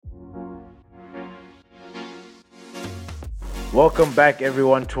Welcome back,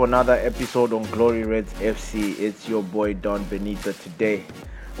 everyone, to another episode on Glory Reds FC. It's your boy Don Benita today.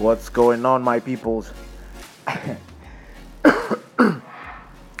 What's going on, my peoples?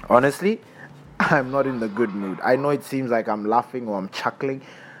 Honestly, I'm not in the good mood. I know it seems like I'm laughing or I'm chuckling,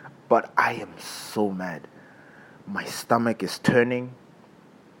 but I am so mad. My stomach is turning.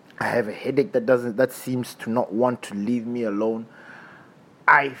 I have a headache that seems to not want to leave me alone.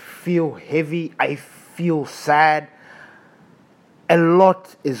 I feel heavy. I feel sad. A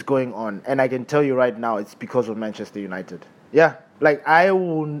lot is going on, and I can tell you right now, it's because of Manchester United. Yeah, like I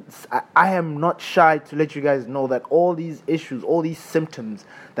am not shy to let you guys know that all these issues, all these symptoms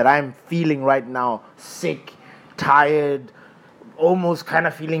that I'm feeling right now, sick, tired, almost kind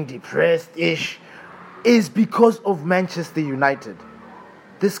of feeling depressed-ish, is because of Manchester United.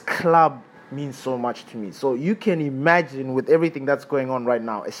 This club means so much to me. So you can imagine with everything that's going on right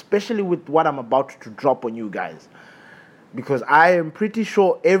now, especially with what I'm about to drop on you guys. Because I am pretty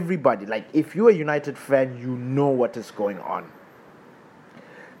sure everybody, like if you're a United fan, you know what is going on.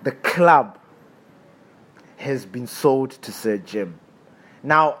 The club has been sold to Sir Jim.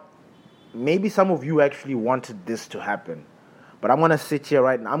 Now, maybe some of you actually wanted this to happen. But I'm going to sit here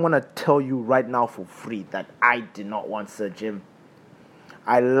right now. I'm going to tell you right now for free that I did not want Sir Jim.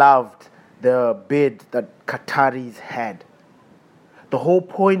 I loved the bid that Qataris had. The whole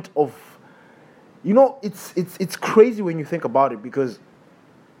point of it's crazy when you think about it, because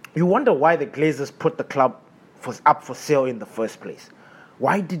you wonder why the Glazers put the club up for sale in the first place.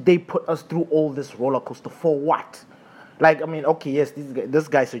 Why did they put us through all this roller coaster for what? Like, I mean, okay, yes, this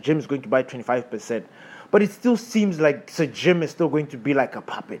guy, Sir Jim, is going to buy 25%, but it still seems like Sir Jim is still going to be like a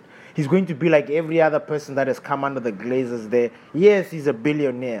puppet. He's going to be like every other person that has come under the Glazers there. Yes, he's a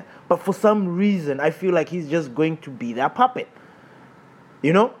billionaire, but for some reason, I feel like he's just going to be that puppet.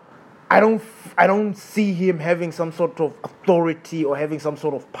 You know? I don't see him having some sort of authority or having some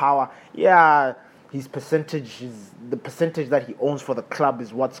sort of power. Yeah, the percentage that he owns for the club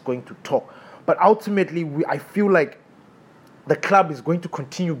is what's going to talk. But ultimately, I feel like the club is going to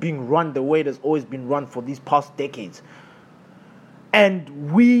continue being run the way it has always been run for these past decades.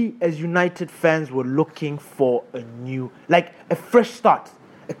 And we, as United fans, were looking for a fresh start,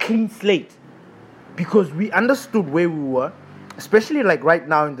 a clean slate. Because we understood where we were. Especially like right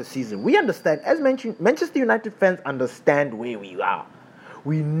now in the season, we understand, as mentioned, Manchester United fans understand where we are.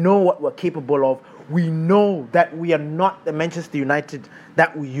 We know what we're capable of. We know that we are not the Manchester United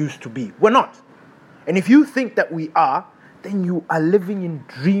that we used to be. We're not. And if you think that we are, then you are living in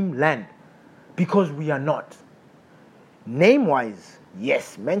dreamland, because we are not. Name-wise,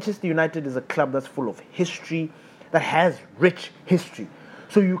 yes, Manchester United is a club that's full of history, that has rich history.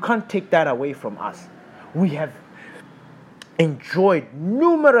 So you can't take that away from us. We have enjoyed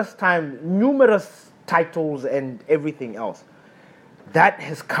numerous titles and everything else. That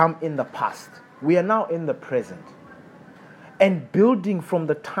has come in the past. We are now in the present. And building from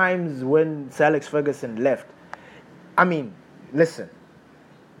the times when Sir Alex Ferguson left. I mean, listen.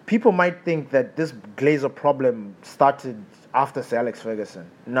 People might think that this Glazer problem started after Sir Alex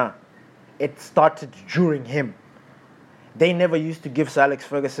Ferguson. No. It started during him. They never used to give Sir Alex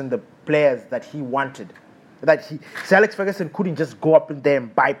Ferguson the players that he wanted. Sir Alex Ferguson couldn't just go up in there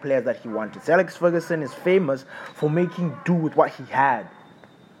and buy players that he wanted. Sir Alex Ferguson is famous for making do with what he had.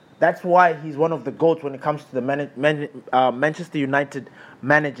 That's why he's one of the GOATs when it comes to the Manchester United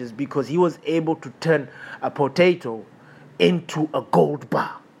managers, because he was able to turn a potato into a gold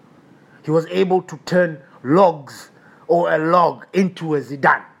bar. He was able to turn logs or a log into a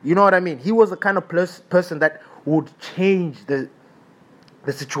Zidane. You know what I mean? He was the kind of person that would change the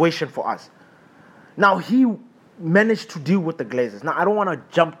situation for us. Now, he managed to deal with the Glazers. Now, I don't want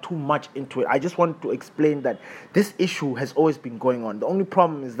to jump too much into it. I just want to explain that this issue has always been going on. The only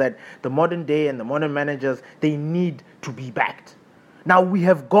problem is that the modern day and the modern managers, they need to be backed. Now, we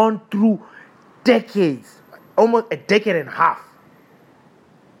have gone through decades, almost a decade and a half,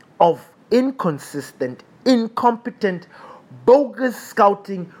 of inconsistent, incompetent, bogus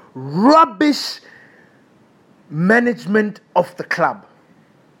scouting, rubbish management of the club.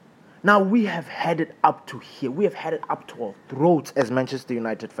 Now, we have had it up to here. We have had it up to our throats as Manchester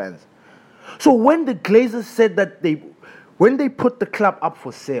United fans. So when the Glazers said that when they put the club up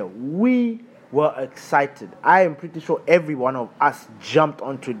for sale, we were excited. I am pretty sure every one of us jumped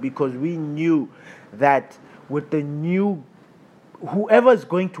onto it, because we knew that with the new, whoever is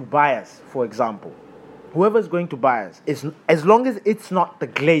going to buy us, for example, whoever is going to buy us, as long as it's not the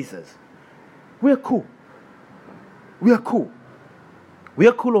Glazers, we're cool. We are cool. We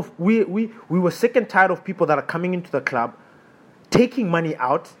were sick and tired of people that are coming into the club, taking money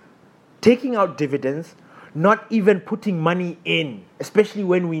out, taking out dividends, not even putting money in, especially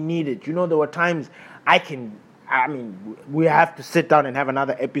when we need it. You know, there were times we have to sit down and have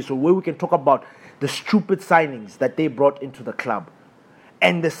another episode where we can talk about the stupid signings that they brought into the club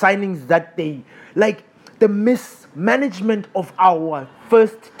and the signings that they, like the mismanagement of our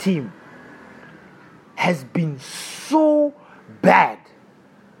first team has been so bad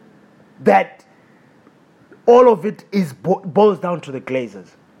that all of it boils down to the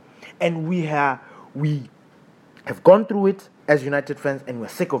Glazers. And we have gone through it as United fans, and we're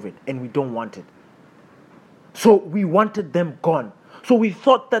sick of it, and we don't want it. So we wanted them gone. So we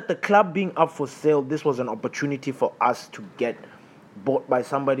thought that the club being up for sale, this was an opportunity for us to get bought by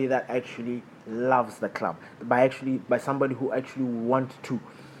somebody that actually loves the club, by somebody who actually wants to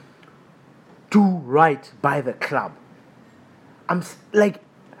do right by the club. I'm like,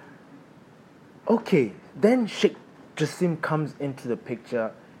 okay, then Sheikh Jassim comes into the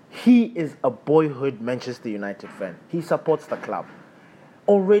picture. He is a boyhood Manchester United fan. He supports the club.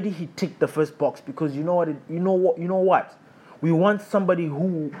 Already he ticked the first box because you know what? We want somebody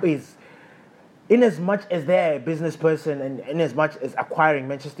who is, in as much as they're a business person and in as much as acquiring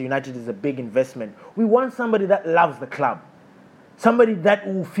Manchester United is a big investment, we want somebody that loves the club. Somebody that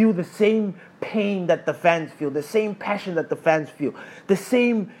will feel the same pain that the fans feel, the same passion that the fans feel, the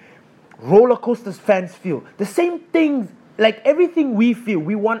same roller coasters fans feel, the same things, like everything we feel,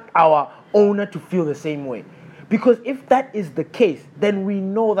 we want our owner to feel the same way. Because if that is the case, then we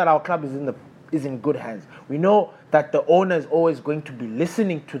know that our club is in good hands. We know that the owner is always going to be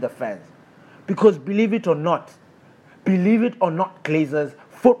listening to the fans. Because believe it or not, Glazers,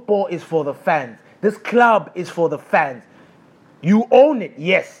 football is for the fans. This club is for the fans. You own it,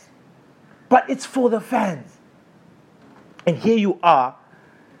 yes, but it's for the fans. And here you are.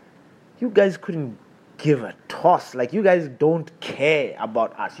 You guys couldn't give a toss. Like, you guys don't care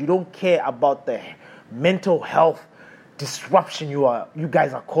about us. You don't care about the mental health disruption you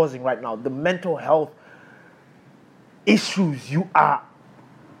guys are causing right now. The mental health issues you are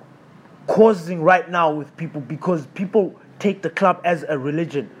causing right now with people, because people take the club as a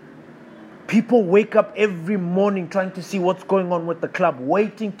religion. People wake up every morning trying to see what's going on with the club,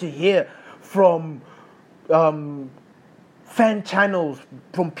 waiting to hear from fan channels,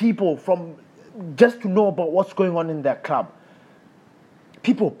 from people, just to know about what's going on in their club.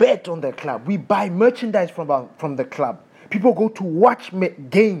 People bet on their club. We buy merchandise from the club. People go to watch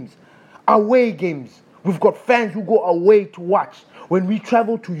games, away games. We've got fans who go away to watch. When we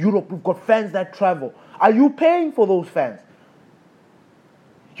travel to Europe, we've got fans that travel. Are you paying for those fans?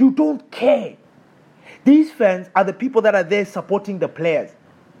 You don't care. These fans are the people that are there supporting the players.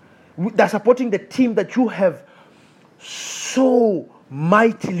 They're supporting the team that you have so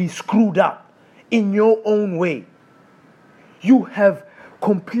mightily screwed up in your own way. You have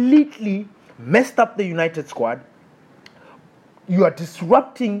completely messed up the United squad. You are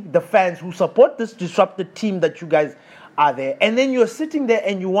disrupting the fans who support this disrupted team that you guys are there. And then you're sitting there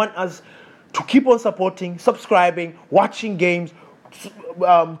and you want us to keep on supporting, subscribing, watching games,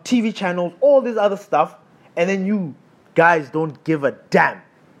 TV channels, all this other stuff. And then you guys don't give a damn.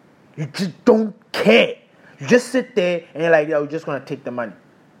 You just don't care. You just sit there and you're like, yeah, we're just going to take the money.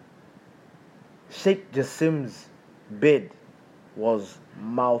 Sheikh Jassim's bid was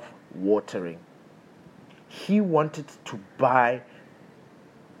mouth-watering. He wanted to buy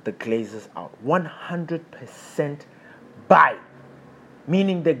the Glazers out. 100% buy.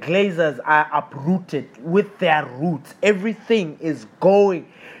 Meaning the Glazers are uprooted with their roots. Everything is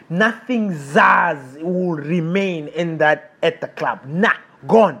going. Nothing Zaz will remain at the club. Nah,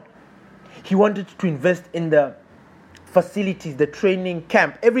 gone. He wanted to invest in the facilities, the training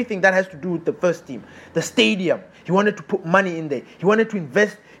camp, everything that has to do with the first team, the stadium. He wanted to put money in there. He wanted to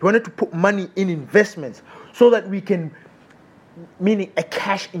invest. He wanted to put money in investments so that we can, meaning a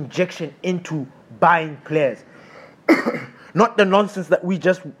cash injection into buying players. Not the nonsense that we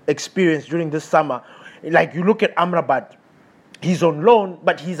just experienced during this summer. Like, you look at Amrabat, he's on loan,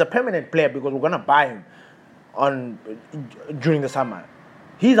 but he's a permanent player because we're going to buy him during the summer.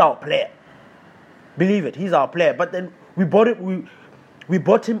 He's our player. Believe it, he's our player. But then we bought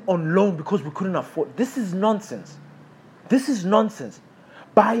him on loan because we couldn't afford. This is nonsense. This is nonsense.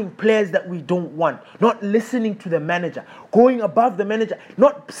 Buying players that we don't want, not listening to the manager, going above the manager,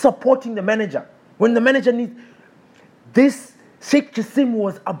 not supporting the manager. When the manager needs... This Sheikh Jassim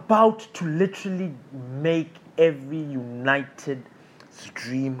was about to literally make every United's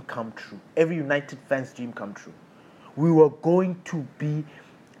dream come true. Every United fan's dream come true. We were going to be...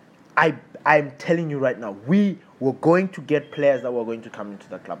 I'm telling you right now, we were going to get players that were going to come into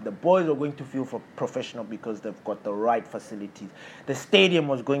the club. The boys were going to feel professional because they've got the right facilities. The stadium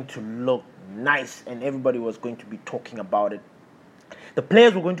was going to look nice and everybody was going to be talking about it. The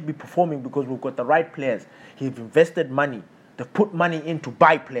players were going to be performing because we've got the right players. He's invested money. They've put money in to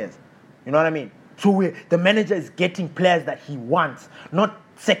buy players. You know what I mean? So the manager is getting players that he wants, not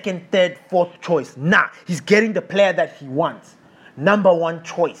second, third, fourth choice. Nah, he's getting the player that he wants. Number one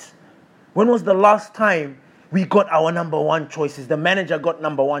choice. When was the last time we got our number one choices? The manager got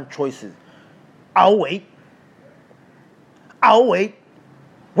number one choices. I'll wait.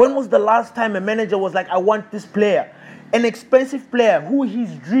 When was the last time a manager was like, I want this player? An expensive player who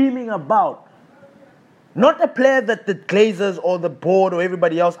he's dreaming about. Not a player that the Glazers or the board or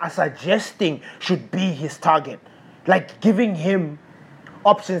everybody else are suggesting should be his target. Like giving him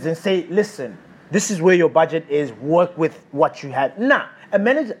options and say, listen, this is where your budget is, work with what you have. Nah, a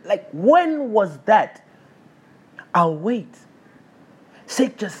manager, like when was that? I'll wait.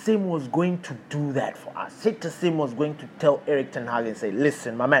 Sheikh Jassim was going to do that for us. Sheikh Jassim was going to tell Erik ten Hag and say,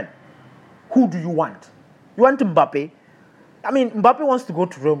 listen, my man, who do you want? You want Mbappe? I mean, Mbappe wants to go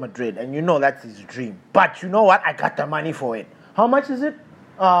to Real Madrid, and you know that's his dream. But you know what? I got the money for it. How much is it?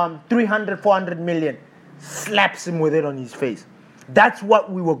 300, 400 million. Slaps him with it on his face. That's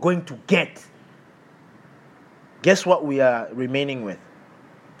what we were going to get. Guess what we are remaining with?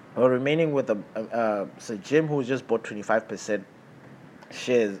 We're remaining with Sir Jim, who just bought 25%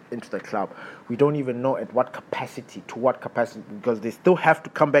 shares into the club. We don't even know at what capacity, because they still have to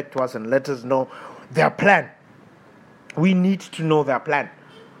come back to us and let us know their plan. We need to know their plan.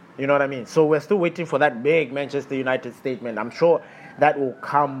 You know what I mean? So we're still waiting for that big Manchester United statement. I'm sure that will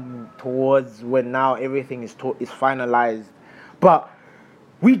come towards when now everything is finalized. But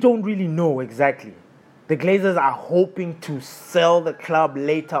we don't really know exactly. The Glazers are hoping to sell the club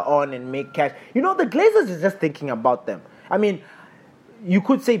later on and make cash. You know, the Glazers is just thinking about them. I mean, you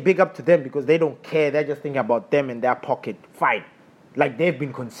could say big up to them because they don't care. They're just thinking about them in their pocket. Fine. Like, they've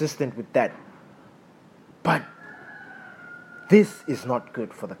been consistent with that. But this is not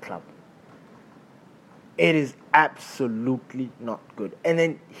good for the club. It is absolutely not good. And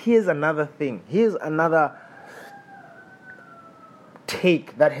then here's another thing. Here's another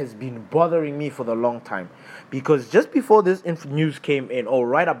take that has been bothering me for the long time. Because just before this news came in, or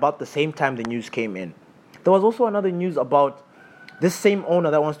right about the same time the news came in, there was also another news about this same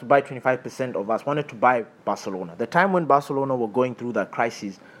owner that wants to buy 25% of us, wanted to buy Barcelona. The time when Barcelona were going through the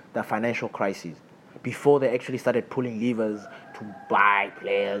crisis, the financial crisis, before they actually started pulling levers to buy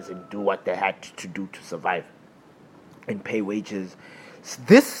players and do what they had to do to survive and pay wages.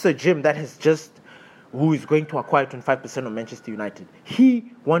 This Sir Jim who is going to acquire 25% of Manchester United,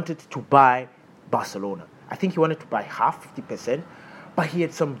 he wanted to buy Barcelona. I think he wanted to buy half, 50%, but he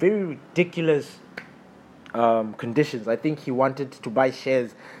had some very ridiculous conditions. I think he wanted to buy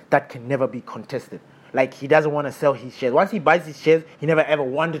shares that can never be contested. Like, he doesn't want to sell his shares. Once he buys his shares, he never ever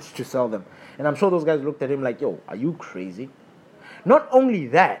wanted to sell them. And I'm sure those guys looked at him like, yo, are you crazy? Not only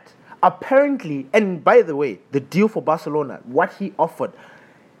that, apparently, and by the way, the deal for Barcelona, what he offered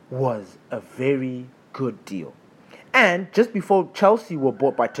was a very good deal. And just before Chelsea were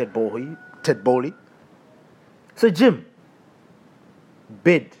bought by Ted Bowley, so Jim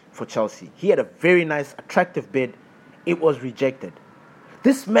bid for Chelsea. He had a very nice, attractive bid. It was rejected.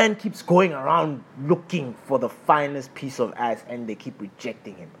 This man keeps going around looking for the finest piece of ass, and they keep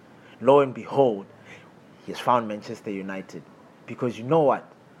rejecting him. Lo and behold, he has found Manchester United. Because you know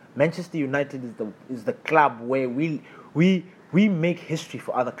what? Manchester United is the club where we make history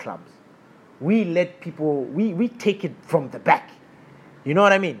for other clubs. We let people, we take it from the back. You know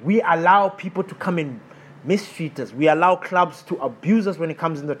what I mean? We allow people to come and mistreat us. We allow clubs to abuse us when it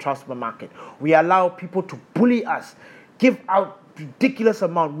comes in the transfer market. We allow people to bully us, give out ridiculous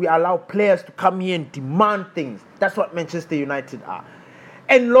amount. We allow players to come here and demand things. That's what Manchester United are.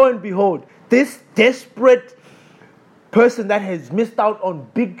 And lo and behold, this desperate person that has missed out on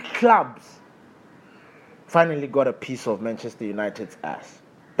big clubs finally got a piece of Manchester United's ass.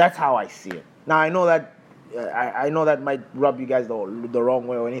 That's how I see it. Now, I know that might rub you guys the wrong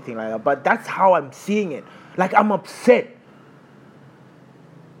way or anything like that, but that's how I'm seeing it. Like, I'm upset.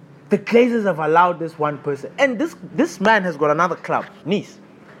 The Glazers have allowed this one person. And this man has got another club, Nice.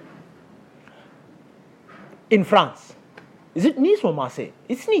 In France. Is it Nice or Marseille?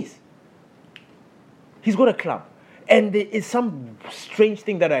 It's Nice. He's got a club. And there is some strange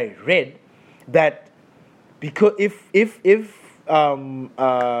thing that I read that because if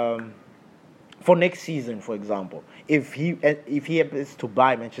for next season, for example, if he happens to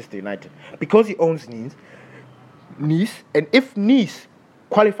buy Manchester United, because he owns Nice, and if Nice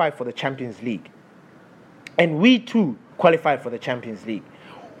qualify for the Champions League, and we too qualify for the Champions League,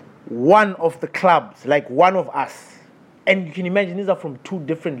 one of the clubs, like one of us, and you can imagine these are from two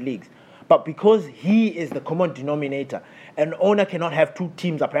different leagues, But because he is the common denominator, an owner cannot have two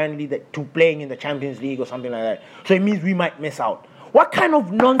teams apparently two playing in the Champions League or something like that. So it means we might miss out. What kind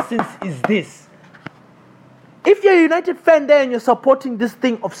of nonsense is this? If you're a United fan there and you're supporting this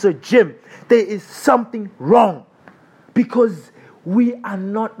thing of Sir Jim, there is something wrong. Because we are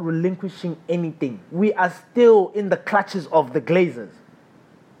not relinquishing anything. We are still in the clutches of the Glazers.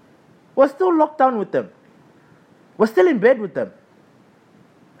 We're still locked down with them. We're still in bed with them.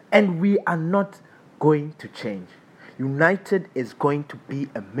 And we are not going to change. United is going to be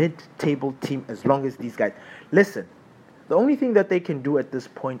a mid-table team as long as these guys... Listen, the only thing that they can do at this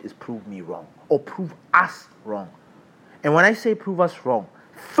point is prove me wrong. Or prove us wrong. And when I say prove us wrong,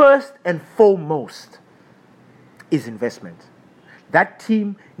 first and foremost is investment. That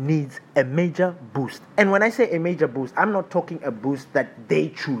team needs a major boost. And when I say a major boost, I'm not talking a boost that they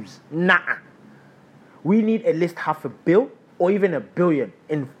choose. Nah. We need at least $500 million or even $1 billion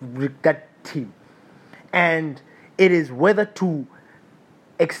in that team. And it is whether to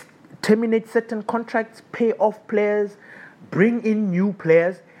terminate certain contracts, pay off players, bring in new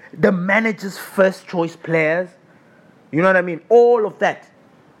players, the manager's first choice players. You know what I mean? All of that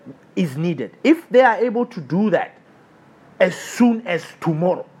is needed. If they are able to do that as soon as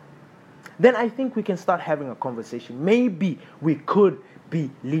tomorrow, then I think we can start having a conversation. Maybe we could be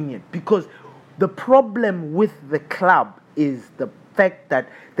lenient, because the problem with the club is the fact that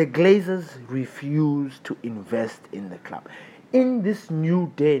the Glazers refuse to invest in the club. In this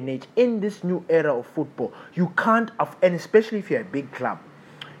new day and age, in this new era of football, you can't, and especially if you're a big club,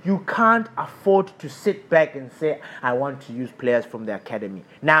 you can't afford to sit back and say, I want to use players from the academy.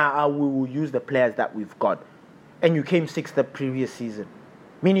 Now we will use the players that we've got. And you came sixth the previous season,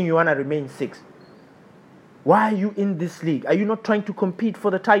 meaning you want to remain sixth. Why are you in this league? Are you not trying to compete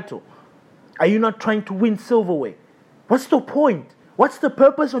for the title? Are you not trying to win silverware? What's the point? What's the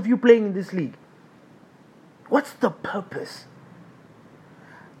purpose of you playing in this league? What's the purpose?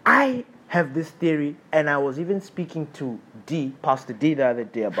 I have this theory, and I was even speaking to Pastor D the other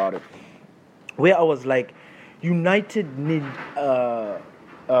day about it, where I was like, United need a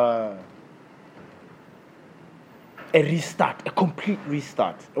restart, a complete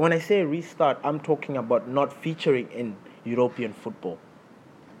restart. When I say restart, I'm talking about not featuring in European football.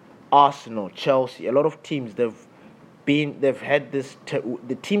 Arsenal, Chelsea, a lot of teams, they've had this,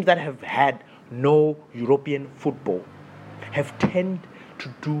 the teams that have had no European football have tended to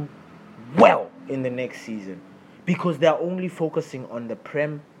do well in the next season, because they're only focusing on the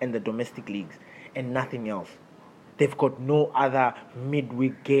Prem and the domestic leagues and nothing else. They've got no other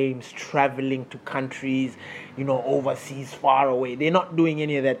midweek games, traveling to countries, overseas, far away. They're not doing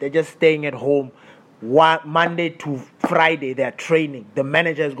any of that. They're just staying at home. Monday to Friday, they're training. The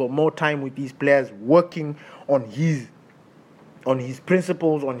manager has got more time with these players, working on his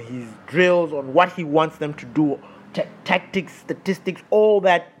principles, on his drills, on what he wants them to do, tactics, statistics, all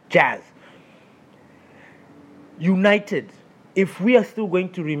that jazz. United, if we are still going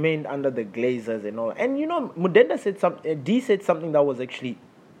to remain under the Glazers and all, and Mudenda said something, D said something that was actually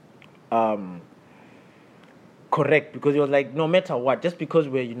correct, because he was like, no matter what, just because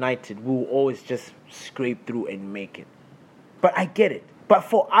we're United, we'll always just scrape through and make it. But I get it. But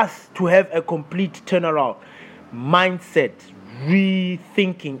for us to have a complete turnaround, mindset,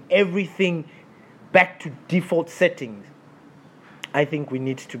 rethinking everything back to default settings, I think we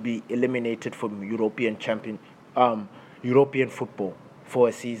need to be eliminated from European football for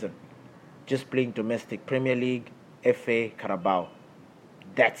a season. Just playing domestic Premier League, FA, Carabao.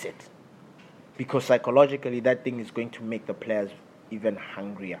 That's it. Because psychologically, that thing is going to make the players even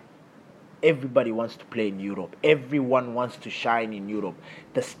hungrier. Everybody wants to play in Europe. Everyone wants to shine in Europe.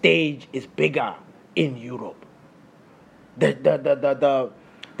 The stage is bigger in Europe.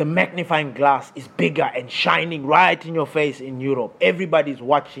 The magnifying glass is bigger and shining right in your face in Europe. Everybody's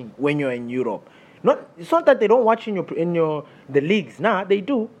watching when you're in Europe. It's not that they don't watch in the leagues. Nah, they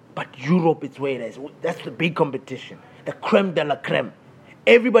do. But Europe is where it is. That's the big competition. The creme de la creme.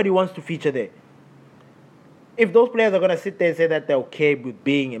 Everybody wants to feature there. If those players are going to sit there and say that they're okay with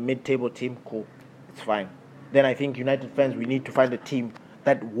being a mid-table team, cool. It's fine. Then I think United fans, we need to find a team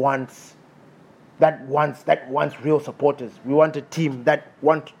that wants real supporters. We want a team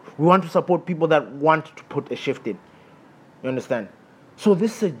we want to support people that want to put a shift in. You understand? So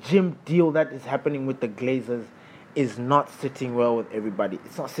this gym deal that is happening with the Glazers is not sitting well with everybody.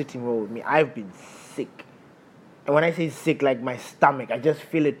 It's not sitting well with me. I've been sick. And when I say sick, like my stomach, I just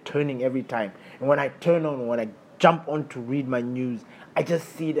feel it turning every time. And when I when I jump on to read my news, I just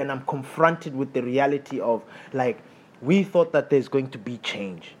see it and I'm confronted with the reality of, we thought that there's going to be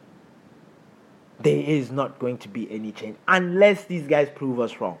change. There is not going to be any change unless these guys prove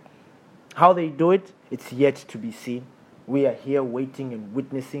us wrong. How they do it, it's yet to be seen. We are here waiting and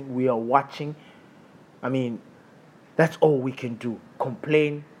witnessing. We are watching. I mean, that's all we can do.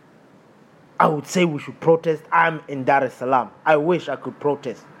 Complain. I would say we should protest. I'm in Dar es Salaam. I wish I could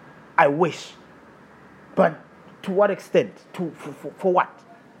protest. I wish. But to what extent? For what?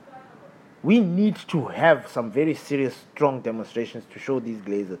 We need to have some very serious, strong demonstrations to show these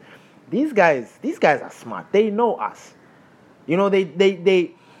Glazers. These guys are smart. They know us. You know,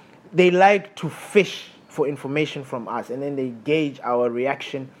 they like to fish for information from us, and then they gauge our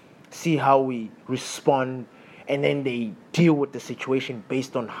reaction, see how we respond, and then they deal with the situation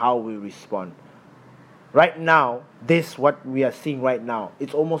based on how we respond. Right now, what we are seeing right now,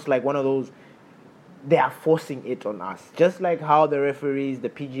 it's almost like one of those, they are forcing it on us. Just like how the referees, the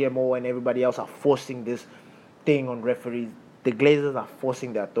PGMO and everybody else are forcing this thing on referees, the Glazers are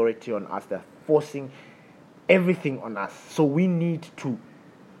forcing the authority on us. They're forcing everything on us. So we need to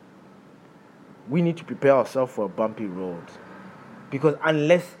prepare ourselves for a bumpy road. Because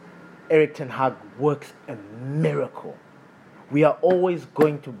unless Erik ten Hag works a miracle, we are always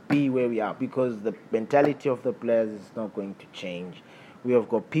going to be where we are, because the mentality of the players is not going to change. We have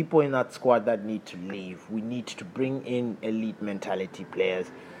got people in that squad that need to leave. We need to bring in elite mentality players.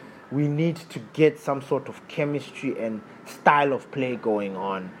 We need to get some sort of chemistry and style of play going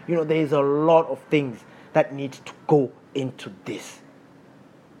on. You know, there's a lot of things that need to go into this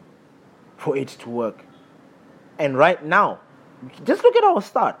for it to work. And right now, just look at our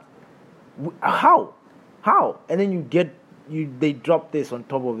start. How? And then they drop this on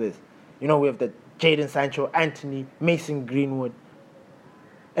top of this. You know, we have the Jadon Sancho, Anthony, Mason Greenwood.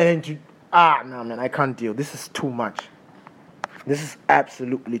 And then no, man, I can't deal. This is too much. This is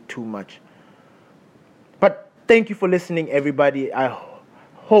absolutely too much. But thank you for listening, everybody. I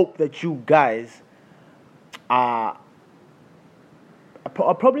hope that you guys are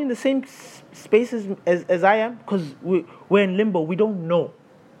probably in the same spaces as I am, because we're in limbo. We don't know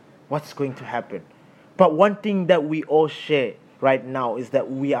what's going to happen. But one thing that we all share right now is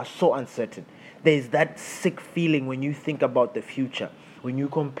that we are so uncertain. There's that sick feeling when you think about the future, when you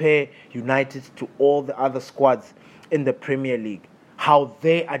compare United to all the other squads in the Premier League, how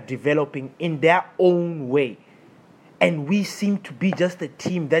they are developing in their own way. And we seem to be just a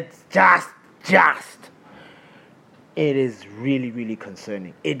team that's just. It is really, really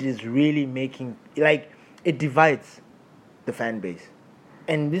concerning. It is really making, it divides the fan base.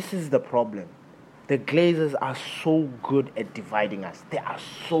 And this is the problem. The Glazers are so good at dividing us. They are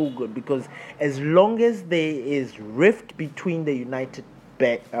so good, because as long as there is rift between the United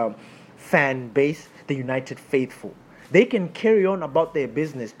fan base, the United faithful, they can carry on about their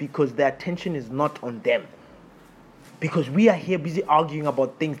business because their attention is not on them. Because we are here busy arguing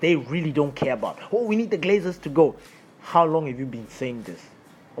about things they really don't care about. Oh, we need the Glazers to go. How long have you been saying this?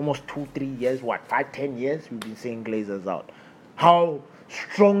 Almost 2-3 years, 5-10 years we've been saying Glazers out. How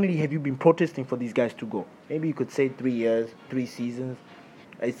strongly have you been protesting for these guys to go? Maybe you could say 3 years, 3 seasons.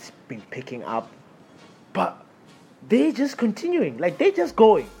 It's been picking up. But they're just continuing. They're just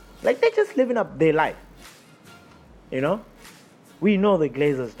going. They're just living up their life. You know? We know the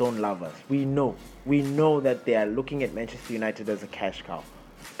Glazers don't love us. We know that they are looking at Manchester United as a cash cow.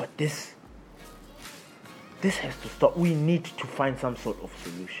 But this has to stop. We need to find some sort of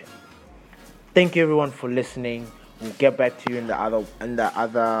solution. Thank you everyone for listening. We'll get back to you in the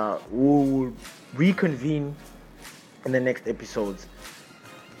other. We'll reconvene in the next episodes.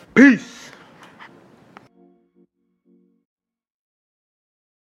 Peace.